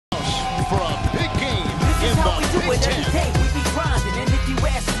for a big game This is in how we the do Big it every Ten. day. We be grinding, and if you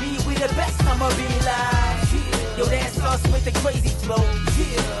ask me, we the best. I'ma be like, yo, that's us with the crazy flow.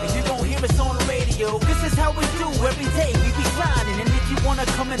 And you gon' hear us on the radio. This is how we do every day. We be grinding, and if you wanna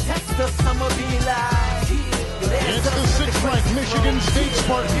come and test us, I'ma be like, yo, that's It's us the with sixth-ranked crazy Michigan flow. State You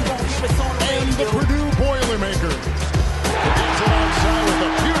Spartans gon' hear us on the and the radio. Purdue Boilermakers. Gets it outside with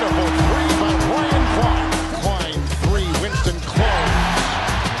a beautiful three by Ryan Klein. Klein three, Winston close.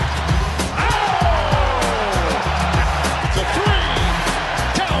 Oh! It's a three.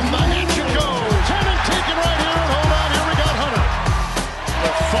 Down the hatch it goes. Henning taken right here, and hold on, here we got Hunter.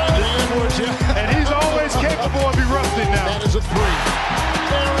 But finally Edwards, yeah. And he's always capable of erupting now. That is a three.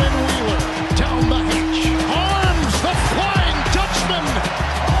 Aaron Wheeler down the hatch. Arms, the Flying Dutchman.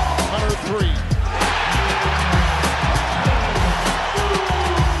 Hunter three.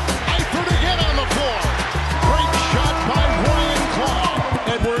 Eifert again on the floor. Great shot by Ryan Klein.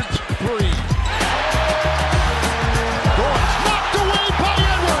 Edwards three. Goins knocked away by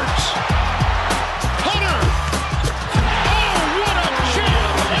Edwards. Hunter. Oh, what a jam.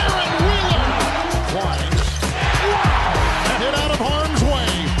 Aaron Wheeler. Klein. Hit out of harm's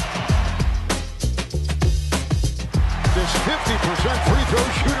way. This 50% free throw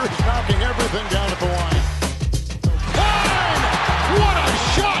shooter is knocking everything down at the line. Klein! What a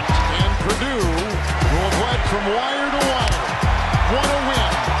shot! And Purdue will have led from wire to wire. What a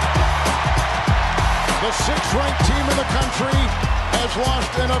win. The sixth-ranked team in the country has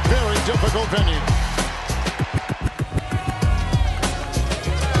lost in a very difficult venue.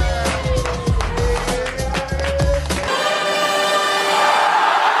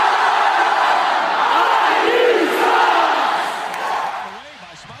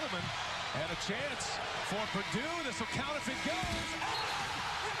 And a chance for Purdue. This will count if it goes.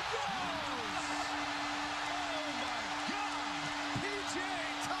 Oh my God! P.J.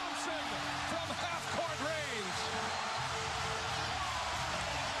 Thompson from half-court range.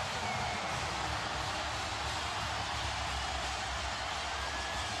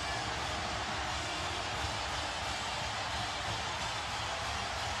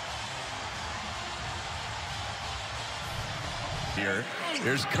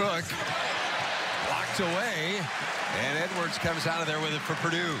 Here's Cook. Blocked away. And Edwards comes out of there with it for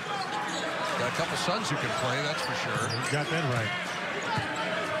Purdue. Got a couple sons who can play, that's for sure. He's got that right.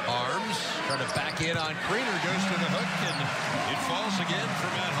 Harms trying to back in on Creener. Goes to the hook, and it falls again for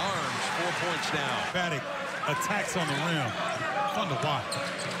Matt Harms. 4 points now. Emphatic attacks on the rim. Fun to watch.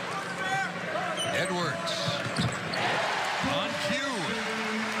 Edwards. On cue.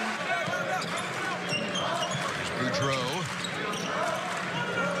 Here's Boudreau.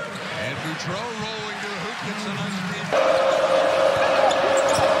 And Boudreau rolling to the hoop. Gets a nice lead.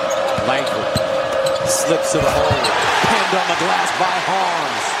 Langford slips to the hole. Pinned on the glass by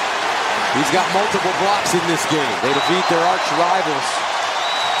Harms. He's got multiple blocks in this game. They defeat their arch rivals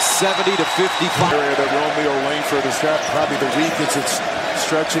 70-55. Area that Romeo Langford has got probably the weakness. It's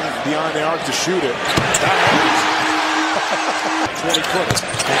stretching beyond the arc to shoot it. 20-footer.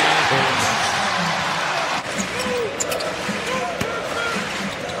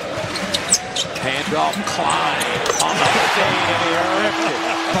 Handoff, Klein on the fade, and he ripped it.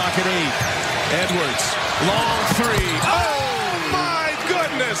 Pocket 8. Edwards. Long three. Oh my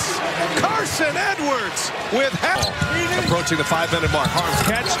goodness! Carson Edwards with help. Approaching the 5-minute mark. Harms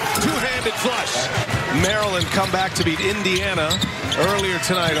catch. Two-handed flush. Maryland come back to beat Indiana earlier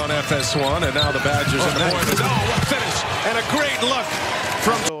tonight on FS1, and now the Badgers in the point. Oh, what finish! And a great look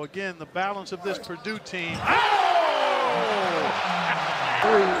from. So again, the balance of this Purdue team.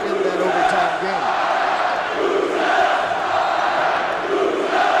 Three in that overtime game.